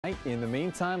In the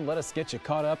meantime, let us get you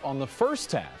caught up on the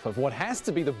first half of what has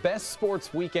to be the best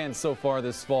sports weekend so far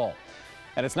this fall.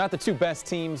 And it's not the two best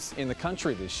teams in the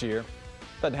country this year.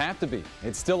 Doesn't have to be.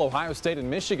 It's still Ohio State and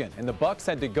Michigan, and the Bucks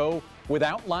had to go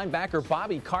without linebacker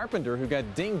Bobby Carpenter, who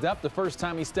got dinged up the first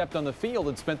time he stepped on the field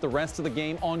and spent the rest of the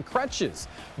game on crutches.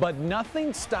 But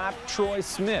nothing stopped Troy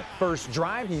Smith. First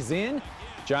drive, he's in.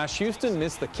 Josh Houston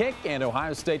missed the kick, and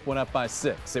Ohio State went up by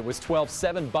 6. It was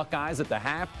 12-7 Buckeyes at the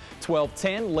half,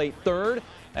 12-10 late third.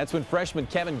 That's when freshman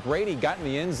Kevin Grady got in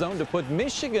the end zone to put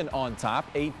Michigan on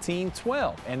top,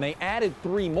 18-12. And they added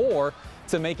 3 more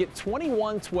to make it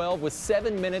 21-12 with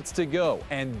 7 minutes to go.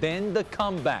 And then the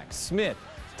comeback. Smith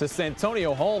to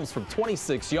Santonio Holmes from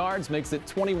 26 yards makes it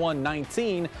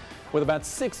 21-19 with about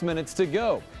 6 minutes to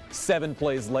go. 7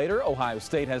 plays later, Ohio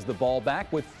State has the ball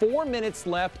back with 4 minutes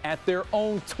left at their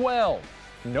own 12.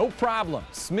 No problem.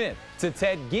 Smith to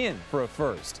Ted Ginn for a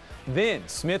first. Then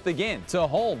Smith again to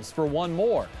Holmes for 1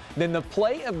 more. Then the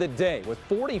play of the day with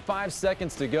 45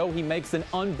 seconds to go, he makes an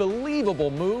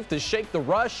unbelievable move to shake the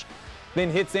rush, then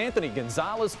hits Anthony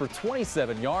Gonzalez for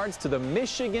 27 yards to the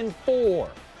Michigan 4.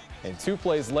 And 2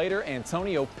 plays later,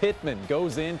 Antonio Pittman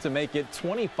goes in to make it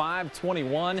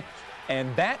 25-21.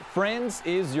 And that, friends,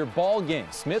 is your ball game.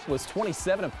 Smith was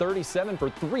 27 of 37 for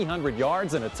 300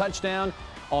 yards and a touchdown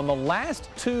on the last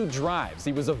 2 drives.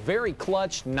 He was a very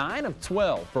clutch 9 of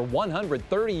 12 for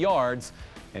 130 yards.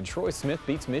 And Troy Smith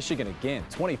beats Michigan again,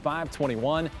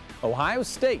 25-21. Ohio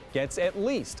State gets at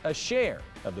least a share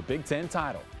of the Big Ten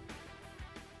title.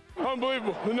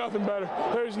 Unbelievable. There's nothing better.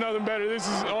 There's nothing better. This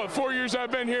is 4 years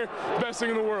I've been here, best thing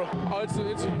in the world. Oh, it's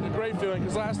a great feeling,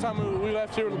 because last time we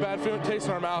left here with a bad feeling, taste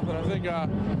in our mouth, and I think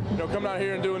coming out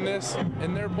here and doing this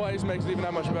in their place makes it even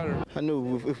that much better. I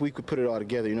knew if we could put it all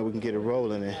together, we can get it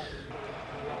rolling. And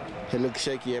it looked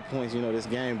shaky at points, this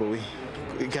game, but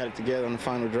we got it together on the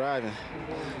final drive and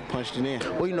punched it in.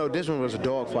 Well, this one was a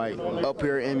dogfight up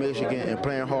here in Michigan and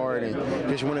playing hard and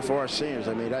just winning for our seniors.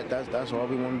 I mean, that's all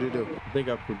we wanted to do. I think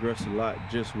I've progressed a lot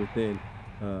just within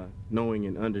knowing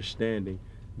and understanding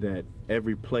that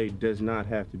every play does not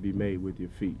have to be made with your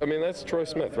feet. I mean, that's Troy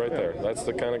Smith right there. That's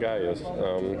the kind of guy he is.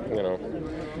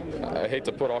 I hate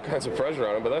to put all kinds of pressure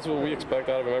on him, but that's what we expect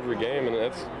out of him every game, and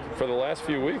that's for the last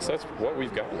few weeks, that's what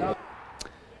we've got.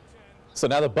 So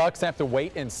now the Bucks have to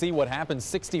wait and see what happens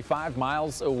 65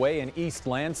 miles away in East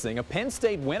Lansing. A Penn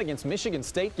State win against Michigan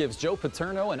State gives Joe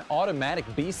Paterno an automatic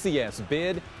BCS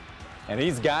bid, and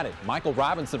he's got it. Michael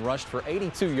Robinson rushed for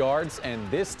 82 yards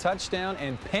and this touchdown,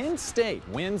 and Penn State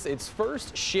wins its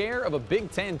first share of a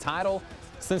Big Ten title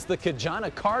since the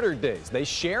Kajana Carter days. They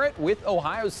share it with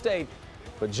Ohio State,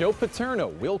 but Joe Paterno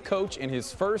will coach in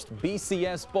his first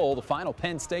BCS Bowl, the final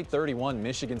Penn State 31,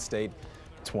 Michigan State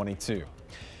 22.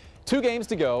 2 games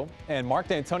to go, and Mark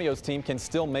D'Antonio's team can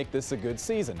still make this a good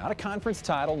season. Not a conference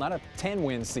title, not a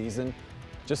 10-win season,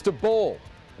 just a bowl.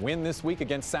 Win this week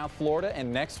against South Florida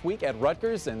and next week at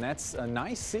Rutgers, and that's a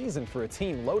nice season for a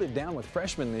team loaded down with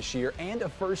freshmen this year and a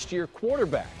first-year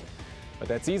quarterback. But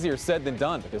that's easier said than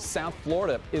done, because South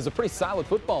Florida is a pretty solid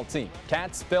football team.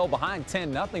 Cats fell behind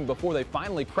 10-0 before they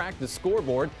finally cracked the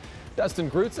scoreboard. Dustin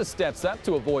Grutza steps up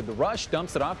to avoid the rush,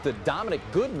 dumps it off to Dominic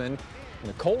Goodman. And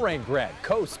the Colerain grad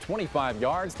coasts 25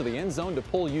 yards to the end zone to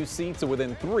pull UC to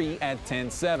within 3 at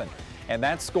 10-7. And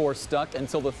that score stuck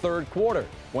until the 3rd quarter,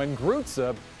 when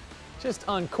Grutza just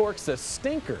uncorks a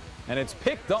stinker, and it's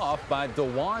picked off by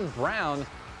DeJuan Brown.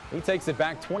 He takes it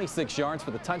back 26 yards for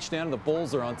the touchdown, and the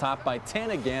Bulls are on top by 10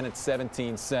 again at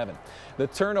 17-7. The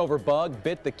turnover bug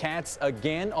bit the Cats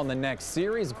again on the next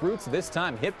series. Grutza this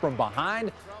time hit from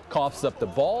behind, coughs up the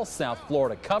ball. South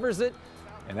Florida covers it.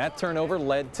 And that turnover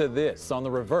led to this on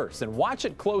the reverse. And watch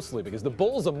it closely, because the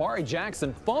Bulls' Amari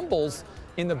Jackson fumbles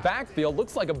in the backfield.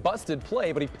 Looks like a busted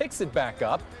play, but he picks it back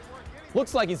up.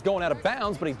 Looks like he's going out of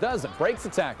bounds, but he doesn't. Breaks the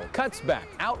tackle, cuts back,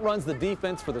 outruns the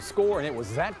defense for the score, and it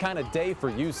was that kind of day for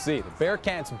UC. The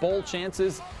Bearcats' bowl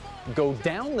chances go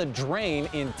down the drain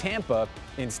in Tampa.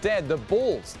 Instead, the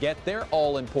Bulls get their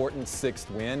all-important 6th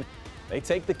win. They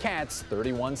take the Cats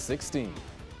 31-16.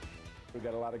 We've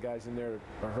got a lot of guys in there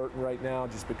that are hurting right now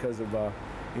just because of,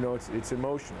 it's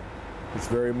emotional. It's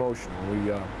very emotional. We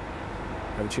have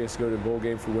a chance to go to the bowl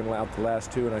game if we win out the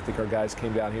last 2, and I think our guys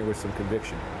came down here with some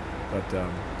conviction. But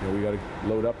we got to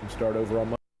load up and start over on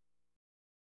Monday.